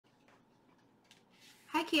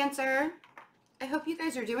Hi, Cancer. I hope you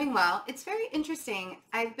guys are doing well. It's very interesting.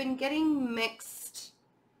 I've been getting mixed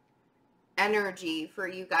energy for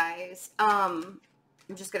you guys. I'm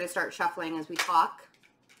just going to start shuffling as we talk.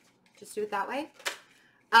 Just do it that way.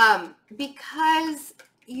 Because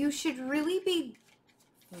you should really be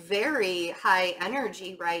very high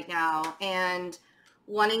energy right now and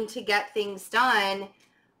wanting to get things done.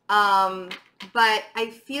 But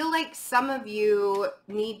I feel like some of you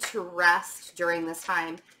need to rest during this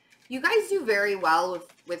time. You guys do very well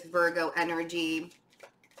with Virgo energy,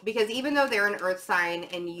 because even though they're an earth sign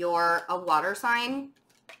and you're a water sign,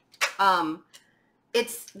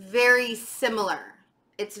 it's very similar.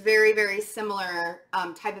 It's very, very similar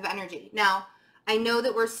type of energy. Now, I know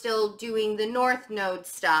that we're still doing the North Node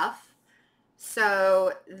stuff,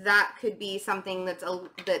 so that could be something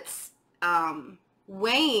that's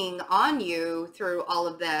weighing on you through all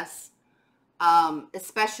of this,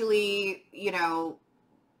 especially, you know,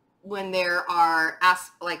 when there are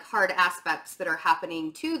hard aspects that are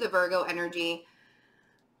happening to the Virgo energy.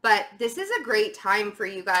 But this is a great time for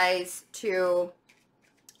you guys to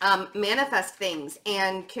manifest things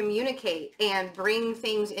and communicate and bring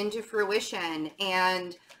things into fruition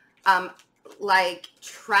and like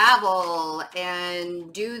travel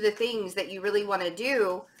and do the things that you really want to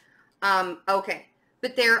do. Okay.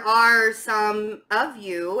 But there are some of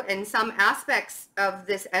you and some aspects of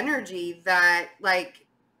this energy that, like,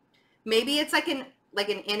 maybe it's like an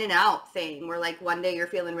in and out thing where, like, one day you're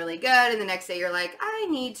feeling really good and the next day you're like, I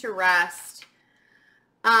need to rest.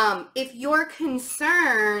 If you're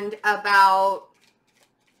concerned about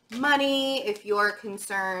money, if you're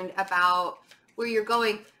concerned about where you're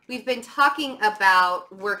going, we've been talking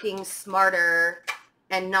about working smarter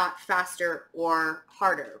and not faster or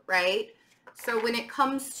harder, right? So when it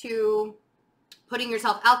comes to putting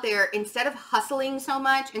yourself out there, instead of hustling so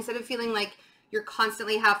much, instead of feeling like you're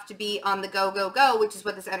constantly have to be on the go, go, go, which is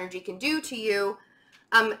what this energy can do to you,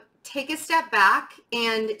 take a step back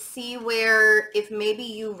and see where, if maybe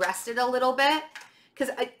you rested a little bit.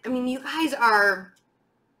 Because, I mean, you guys are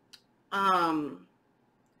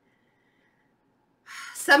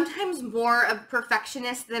sometimes more of a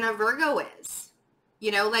perfectionist than a Virgo is.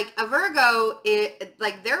 You know, like a Virgo,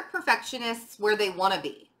 they're perfectionists where they want to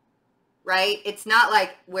be, right? It's not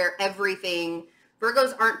like where everything,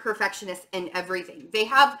 Virgos aren't perfectionists in everything. They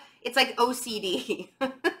have, it's like OCD.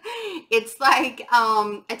 It's like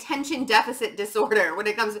attention deficit disorder when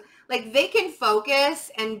it comes, like, they can focus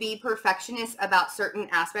and be perfectionists about certain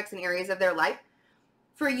aspects and areas of their life.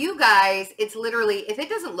 For you guys, it's literally, if it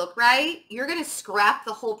doesn't look right, you're going to scrap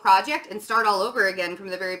the whole project and start all over again from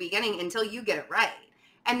the very beginning until you get it right.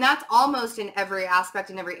 And that's almost in every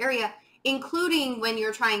aspect, in every area, including when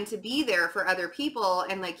you're trying to be there for other people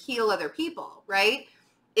and, like, heal other people, right?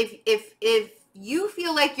 If you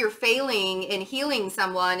feel like you're failing in healing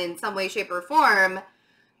someone in some way, shape, or form,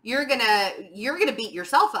 you're gonna beat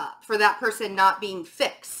yourself up for that person not being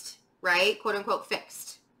fixed, right? Quote unquote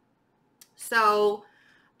fixed. So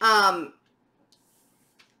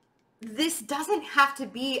this doesn't have to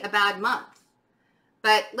be a bad month.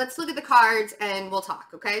 But let's look at the cards and we'll talk,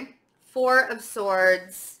 okay? Four of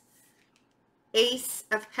Swords, Ace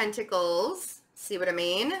of Pentacles, see what I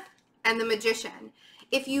mean? And the Magician.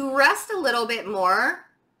 If you rest a little bit more,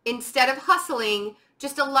 instead of hustling,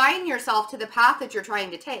 just align yourself to the path that you're trying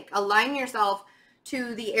to take. Align yourself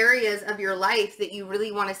to the areas of your life that you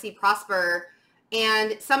really want to see prosper.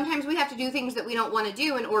 And sometimes we have to do things that we don't want to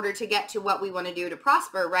do in order to get to what we want to do to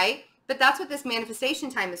prosper, right? But that's what this manifestation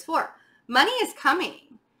time is for. Money is coming.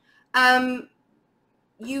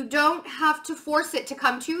 You don't have to force it to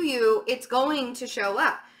come to you. It's going to show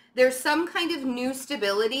up. There's some kind of new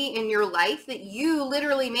stability in your life that you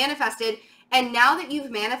literally manifested. And now that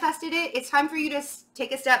you've manifested it, it's time for you to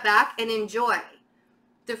take a step back and enjoy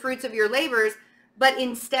the fruits of your labors. But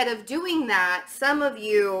instead of doing that, some of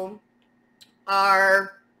you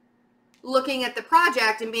are looking at the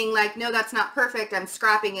project and being like, no, that's not perfect. I'm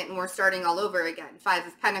scrapping it and we're starting all over again. Five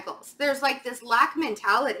of Pentacles. There's like this lack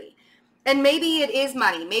mentality. And maybe it is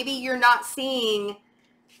money. Maybe you're not seeing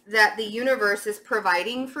that the universe is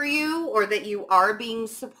providing for you, or that you are being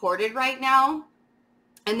supported right now,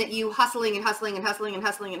 and that you hustling and hustling and hustling and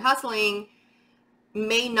hustling and hustling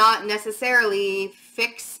may not necessarily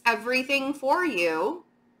fix everything for you.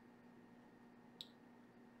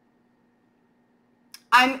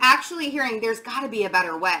 I'm actually hearing there's got to be a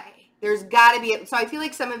better way. There's got to be. So I feel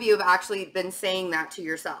like some of you have actually been saying that to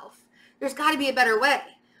yourself. There's got to be a better way.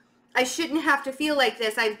 I shouldn't have to feel like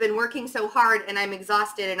this. I've been working so hard and I'm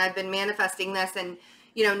exhausted and I've been manifesting this, and,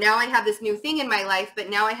 you know, now I have this new thing in my life, but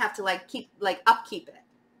now I have to, like, upkeep it.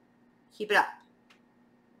 Keep it up.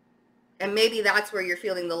 And maybe that's where you're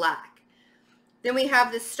feeling the lack. Then we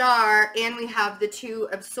have the Star, and we have the Two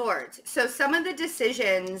of Swords. So some of the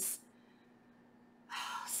decisions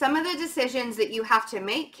that you have to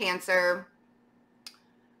make, Cancer,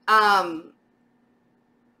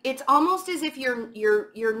 it's almost as if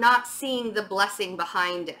you're not seeing the blessing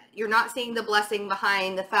behind it. You're not seeing the blessing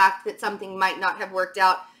behind the fact that something might not have worked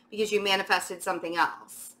out because you manifested something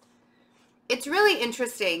else. It's really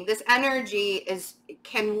interesting. This energy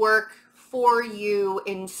can work for you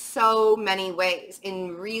in so many ways,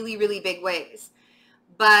 in really, really big ways.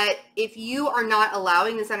 But if you are not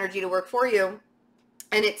allowing this energy to work for you,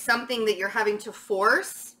 and it's something that you're having to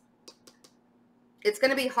force, it's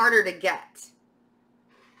going to be harder to get.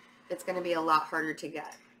 It's going to be a lot harder to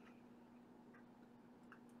get.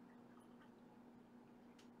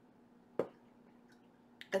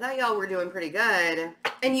 I thought y'all were doing pretty good.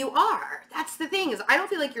 And you are. That's the thing, is I don't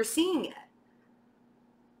feel like you're seeing it.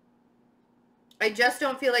 I just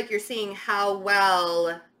don't feel like you're seeing how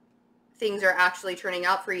well things are actually turning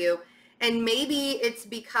out for you. And maybe it's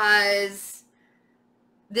because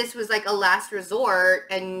this was like a last resort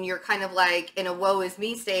and you're kind of like in a woe is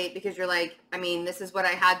me state, because you're like, I mean, this is what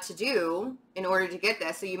I had to do in order to get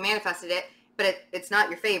this. So you manifested it, but it's not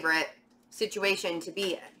your favorite situation to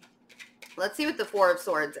be in. Let's see what the Four of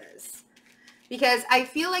Swords is. Because I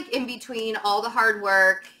feel like in between all the hard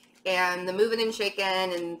work and the moving and shaking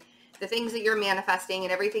and the things that you're manifesting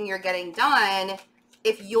and everything you're getting done,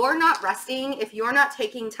 if you're not resting, if you're not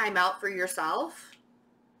taking time out for yourself,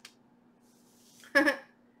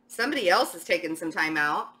 somebody else is taking some time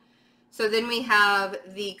out. So then we have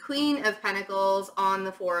the Queen of Pentacles on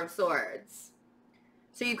the Four of Swords.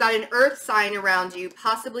 So you've got an earth sign around you,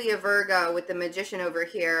 possibly a Virgo with the Magician over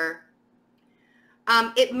here.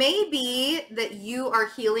 It may be that you are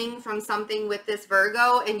healing from something with this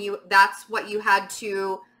Virgo, and that's what you had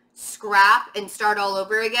to scrap and start all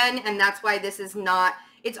over again. And that's why this is not,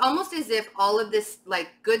 it's almost as if all of this like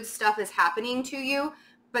good stuff is happening to you,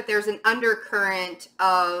 but there's an undercurrent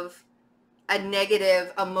of a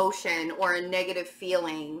negative emotion or a negative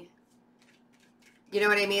feeling. You know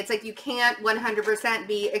what I mean? It's like you can't 100%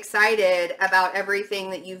 be excited about everything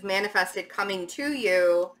that you've manifested coming to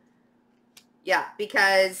you. Yeah,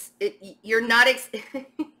 because you're not,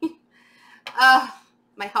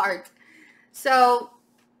 my heart. So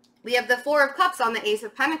we have the Four of Cups on the Ace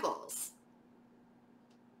of Pentacles.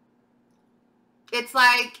 It's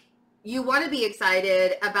like you want to be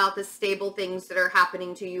excited about the stable things that are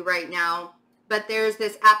happening to you right now, but there's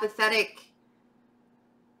this apathetic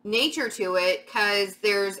nature to it because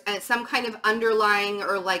there's some kind of underlying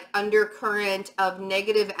or like undercurrent of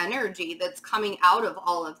negative energy that's coming out of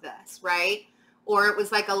all of this, right? Or it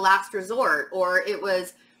was like a last resort, or it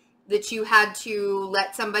was that you had to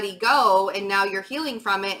let somebody go and now you're healing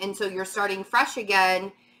from it, and so you're starting fresh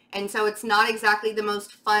again. And so it's not exactly the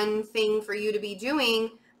most fun thing for you to be doing,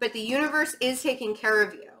 but the universe is taking care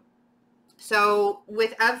of you. So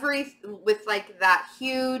with like that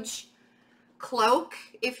huge cloak,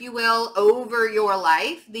 if you will, over your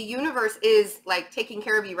life, the universe is like taking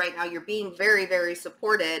care of you right now. You're being very, very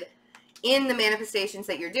supported in the manifestations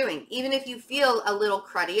that you're doing. Even if you feel a little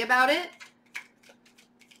cruddy about it.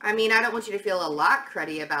 I mean, I don't want you to feel a lot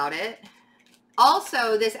cruddy about it.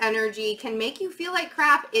 Also, this energy can make you feel like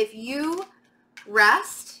crap if you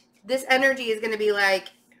rest. This energy is going to be like,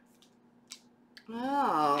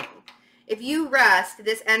 oh, if you rest,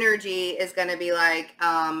 this energy is going to be like,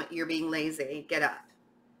 you're being lazy. Get up.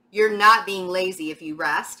 You're not being lazy if you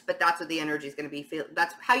rest, but that's what the energy is going to be.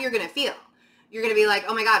 That's how you're going to feel. You're going to be like,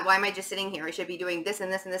 oh my God, why am I just sitting here? I should be doing this and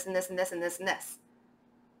this and this and this and this and this and this.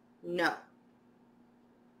 No.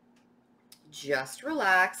 Just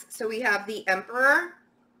relax. So we have the Emperor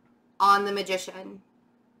on the Magician.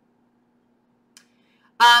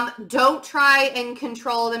 Don't try and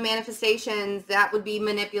control the manifestations. That would be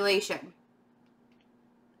manipulation.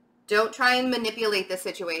 Don't try and manipulate the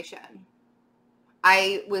situation.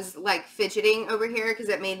 I was like fidgeting over here because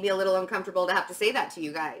it made me a little uncomfortable to have to say that to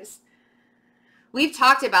you guys. We've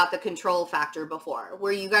talked about the control factor before,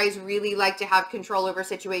 where you guys really like to have control over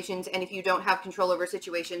situations, and if you don't have control over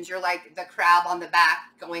situations, you're like the crab on the back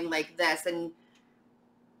going like this, and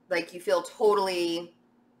like you feel totally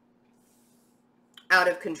out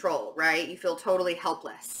of control, right? You feel totally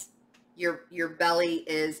helpless. Your belly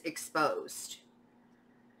is exposed.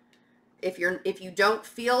 If you don't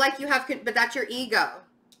feel like you have, but that's your ego.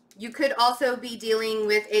 You could also be dealing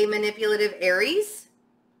with a manipulative Aries,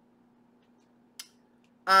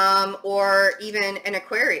 or even an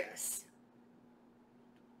Aquarius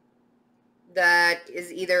that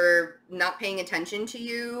is either not paying attention to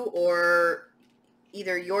you, or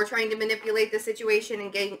either you're trying to manipulate the situation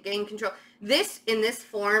and gain control. This, in this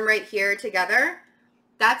form right here together,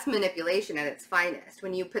 that's manipulation at its finest.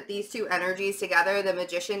 When you put these two energies together, the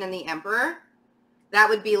Magician and the Emperor, that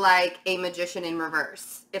would be like a Magician in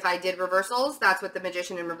reverse. If I did reversals, that's what the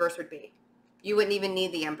Magician in reverse would be. You wouldn't even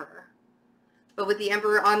need the Emperor. But with the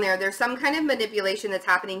Emperor on there, there's some kind of manipulation that's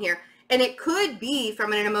happening here. And it could be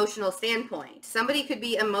from an emotional standpoint. Somebody could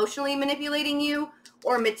be emotionally manipulating you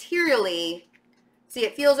or materially. See,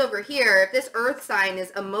 it feels over here, if this earth sign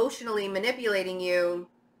is emotionally manipulating you,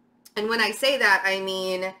 and when I say that, I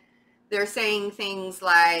mean, they're saying things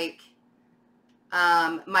like,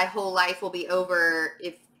 my whole life will be over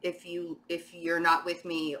if you're not with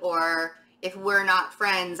me, or if we're not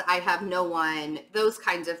friends, I have no one, those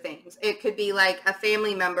kinds of things. It could be like a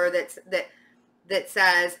family member that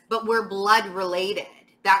says, but we're blood related,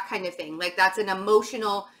 that kind of thing. Like that's an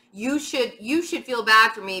emotional, you should feel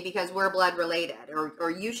bad for me because we're blood related,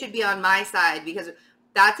 or you should be on my side, because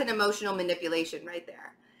that's an emotional manipulation right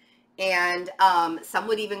there. And some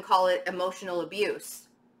would even call it emotional abuse,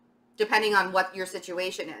 depending on what your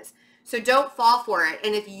situation is. So don't fall for it.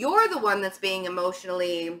 And if you're the one that's being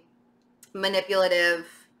emotionally manipulative,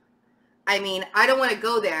 I mean, I don't want to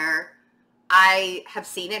go there. I have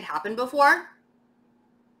seen it happen before,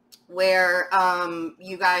 where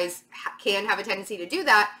you guys can have a tendency to do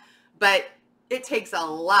that, but it takes a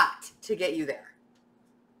lot to get you there.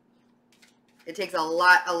 It takes a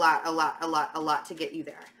lot to get you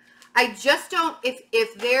there. I just don't,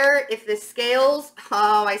 if the scales,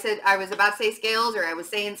 oh, I was about to say scales, or I was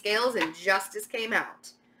saying scales, and justice came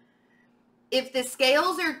out. If the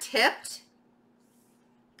scales are tipped,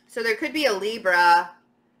 so there could be a Libra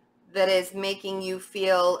that is making you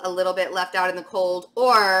feel a little bit left out in the cold,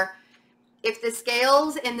 or if the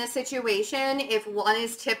scales in this situation, if one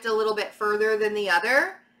is tipped a little bit further than the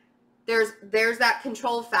other, there's that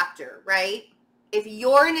control factor, right? If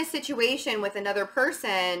you're in a situation with another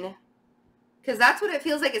person, because that's what it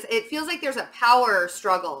feels like. It feels like there's a power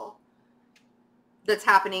struggle that's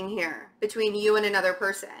happening here between you and another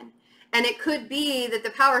person. And it could be that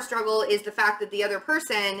the power struggle is the fact that the other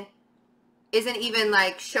person isn't even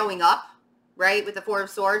like showing up, right? With the Four of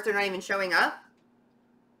Swords, they're not even showing up.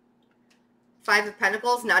 Five of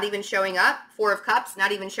Pentacles, not even showing up. Four of Cups,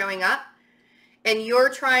 not even showing up. And you're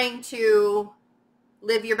trying to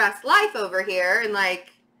live your best life over here and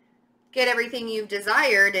like get everything you've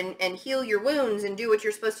desired and heal your wounds and do what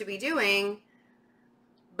you're supposed to be doing.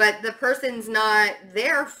 But the person's not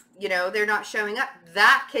there, you know, they're not showing up.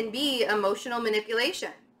 That can be emotional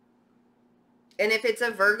manipulation. And if it's a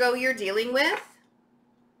Virgo you're dealing with,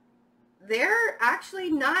 they're actually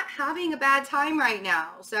not having a bad time right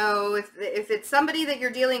now. So if it's somebody that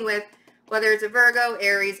you're dealing with, whether it's a Virgo,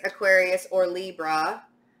 Aries, Aquarius, or Libra,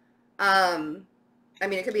 I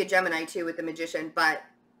mean, it could be a Gemini too with the Magician, but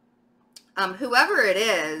whoever it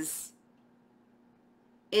is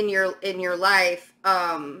in your life,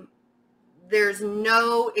 there's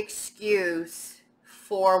no excuse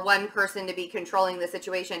for one person to be controlling the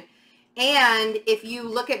situation. And if you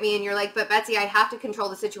look at me and you're like, but Betsy, I have to control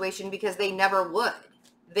the situation because they never would.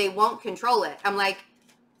 They won't control it. I'm like,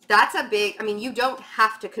 that's a big, I mean, you don't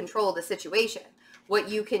have to control the situation. What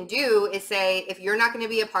you can do is say, if you're not going to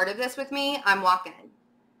be a part of this with me, I'm walking.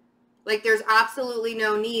 Like, there's absolutely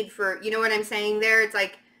no need for, you know what I'm saying there? It's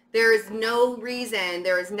like, there is no reason,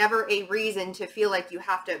 there is never a reason to feel like you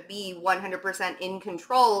have to be 100% in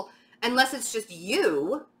control unless it's just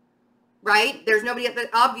you, right? There's nobody,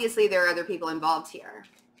 obviously there are other people involved here.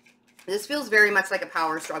 This feels very much like a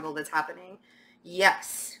power struggle that's happening.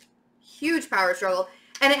 Yes, huge power struggle.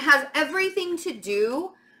 And it has everything to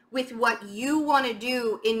do with what you want to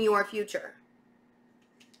do in your future.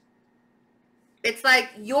 It's like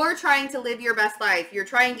you're trying to live your best life. You're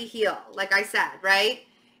trying to heal, like I said, right?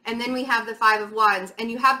 And then we have the Five of Wands, and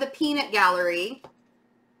you have the peanut gallery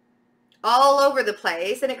all over the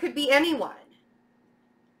place, and it could be anyone.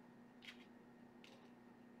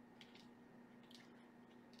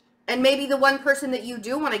 And maybe the one person that you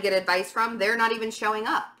do want to get advice from, they're not even showing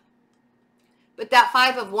up. But that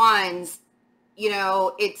Five of Wands, you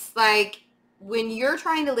know, it's like when you're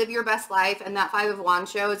trying to live your best life and that Five of Wands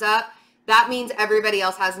shows up, that means everybody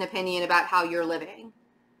else has an opinion about how you're living.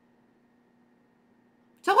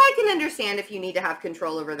 So I can understand if you need to have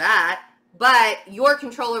control over that, but your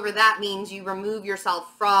control over that means you remove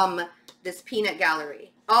yourself from this peanut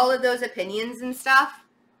gallery. All of those opinions and stuff,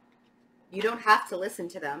 you don't have to listen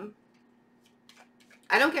to them.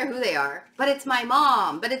 I don't care who they are, but it's my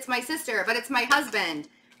mom, but it's my sister, but it's my husband.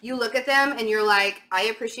 You look at them and you're like, I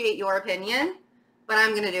appreciate your opinion, but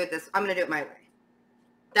I'm going to do it my way.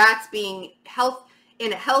 That's being health.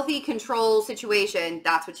 in a healthy control situation,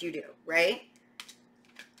 that's what you do, right?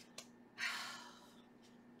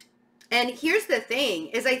 And here's the thing,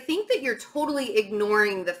 is I think that you're totally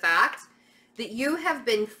ignoring the fact that you have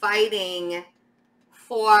been fighting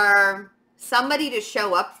for somebody to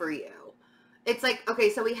show up for you. It's like, okay,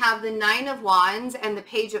 so we have the 9 of Wands and the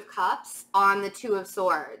Page of Cups on the 2 of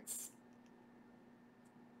Swords.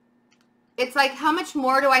 It's like, how much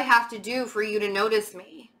more do I have to do for you to notice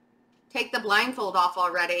me? Take the blindfold off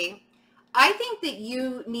already. I think that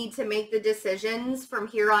you need to make the decisions from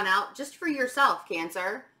here on out just for yourself,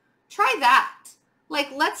 Cancer. Try that. Like,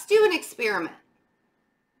 let's do an experiment.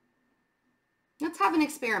 Let's have an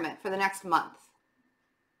experiment for the next month.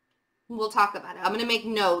 We'll talk about it. I'm going to make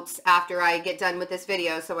notes after I get done with this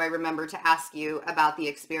video so I remember to ask you about the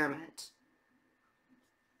experiment.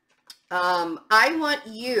 I want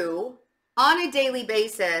you on a daily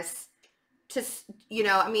basis to, you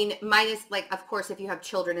know, I mean, minus, like, of course, if you have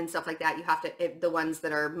children and stuff like that, you have to, the ones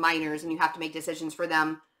that are minors and you have to make decisions for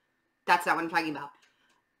them. That's not what I'm talking about.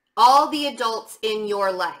 All the adults in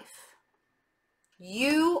your life,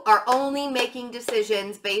 you are only making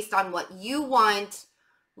decisions based on what you want,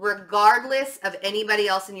 regardless of anybody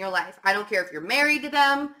else in your life. I don't care if you're married to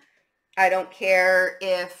them. I don't care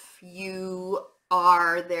if you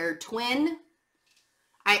are their twin.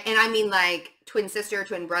 And I mean like twin sister,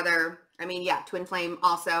 twin brother. I mean, yeah, twin flame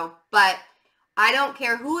also. But I don't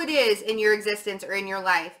care who it is in your existence or in your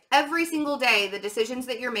life. Every single day, the decisions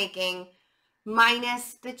that you're making,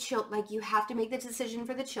 minus the children, like you have to make the decision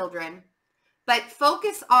for the children. But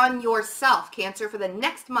focus on yourself, Cancer, for the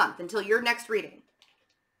next month until your next reading.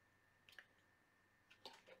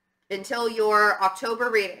 Until your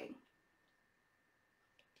October reading.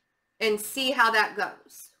 And see how that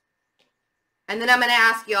goes. And then I'm going to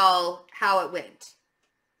ask y'all how it went.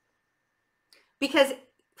 Because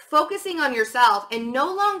focusing on yourself and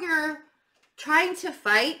no longer trying to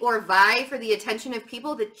fight or vie for the attention of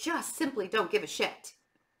people that just simply don't give a shit.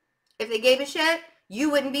 If they gave a shit, you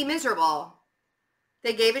wouldn't be miserable.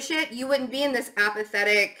 If they gave a shit, you wouldn't be in this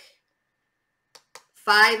apathetic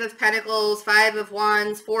 5 of Pentacles, 5 of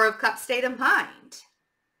Wands, 4 of Cups state of mind.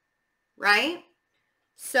 Right?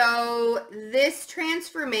 So this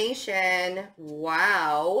transformation,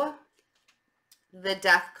 wow, the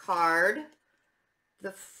Death card,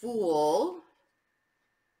 the Fool,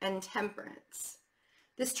 and Temperance.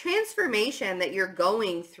 This transformation that you're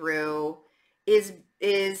going through is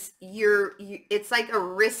it's like a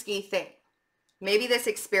risky thing. Maybe this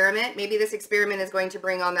experiment is going to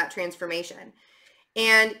bring on that transformation.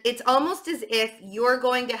 And it's almost as if you're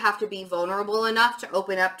going to have to be vulnerable enough to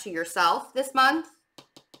open up to yourself this month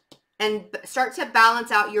and start to balance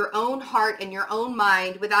out your own heart and your own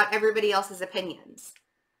mind without everybody else's opinions,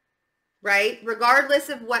 right? Regardless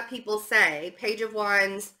of what people say, Page of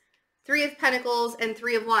Wands, 3 of Pentacles, and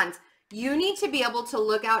 3 of Wands. You need to be able to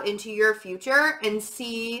look out into your future and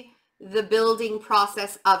see the building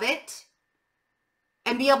process of it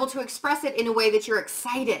and be able to express it in a way that you're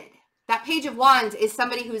excited. That Page of Wands is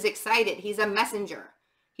somebody who's excited. He's a messenger.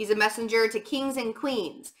 He's a messenger to kings and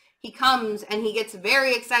queens. He comes and he gets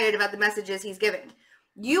very excited about the messages he's giving.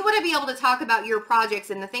 You want to be able to talk about your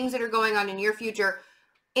projects and the things that are going on in your future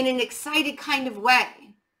in an excited kind of way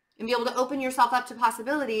and be able to open yourself up to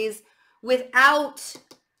possibilities without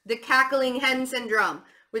the cackling hen syndrome,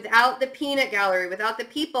 without the peanut gallery, without the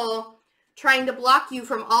people trying to block you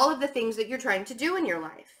from all of the things that you're trying to do in your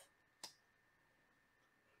life.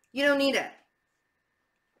 You don't need it.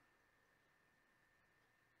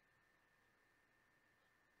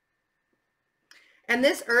 And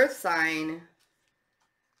this earth sign,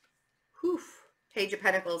 whew, Page of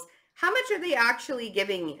Pentacles, how much are they actually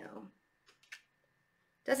giving you?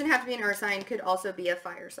 Doesn't have to be an earth sign, could also be a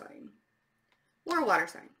fire sign or a water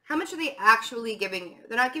sign. How much are they actually giving you?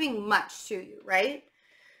 They're not giving much to you, right?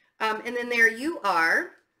 And then there you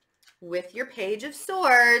are with your Page of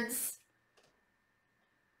Swords.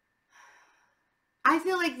 I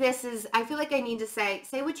feel like I need to say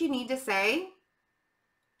what you need to say.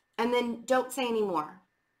 And then don't say any more.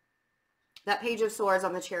 That Page of Swords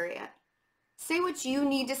on the Chariot. Say what you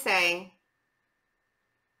need to say.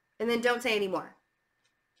 And then don't say any more.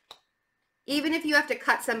 Even if you have to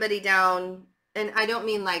cut somebody down, and I don't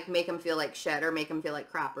mean like make them feel like shit or make them feel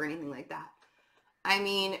like crap or anything like that. I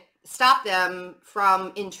mean, stop them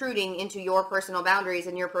from intruding into your personal boundaries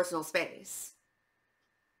and your personal space.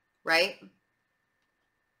 Right?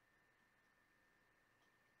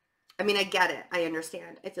 I mean, I get it. I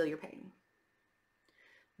understand. I feel your pain.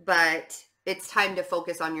 But it's time to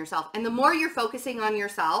focus on yourself. And the more you're focusing on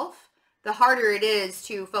yourself, the harder it is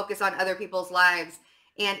to focus on other people's lives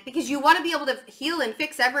And because you want to be able to heal and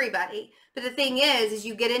fix everybody. But the thing is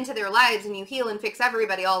you get into their lives and you heal and fix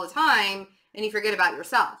everybody all the time and you forget about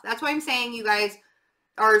yourself. That's why I'm saying you guys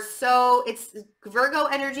are so, it's Virgo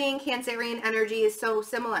energy and Cancerian energy is so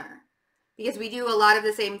similar because we do a lot of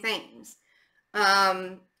the same things.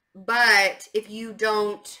 But if you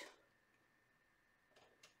don't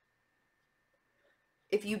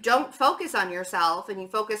focus on yourself and you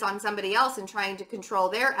focus on somebody else and trying to control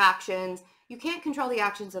their actions, you can't control the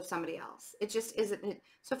actions of somebody else. It just isn't.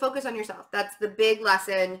 So focus on yourself. That's the big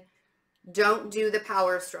lesson. Don't do the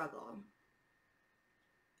power struggle,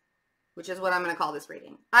 which is what I'm going to call this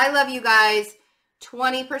reading. I love you guys.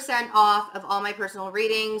 20% off of all my personal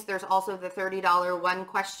readings. There's also the $30 one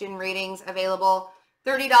question readings available.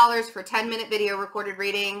 $30 for 10-minute video recorded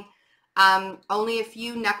reading. Only a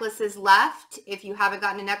few necklaces left. If you haven't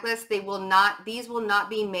gotten a necklace, these will not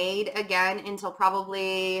be made again until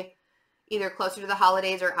probably either closer to the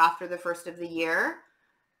holidays or after the first of the year.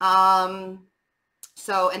 And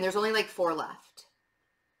there's only like 4 left.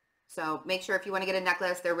 So make sure if you want to get a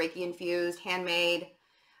necklace, they're Reiki infused, handmade.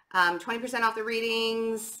 20% off the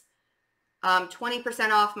readings,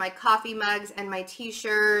 20% off my coffee mugs and my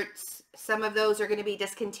t-shirts. Some of those are going to be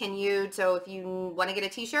discontinued. So if you want to get a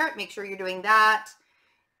t-shirt, make sure you're doing that.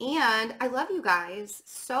 And I love you guys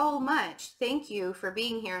so much. Thank you for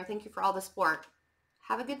being here. Thank you for all the support.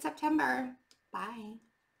 Have a good September. Bye.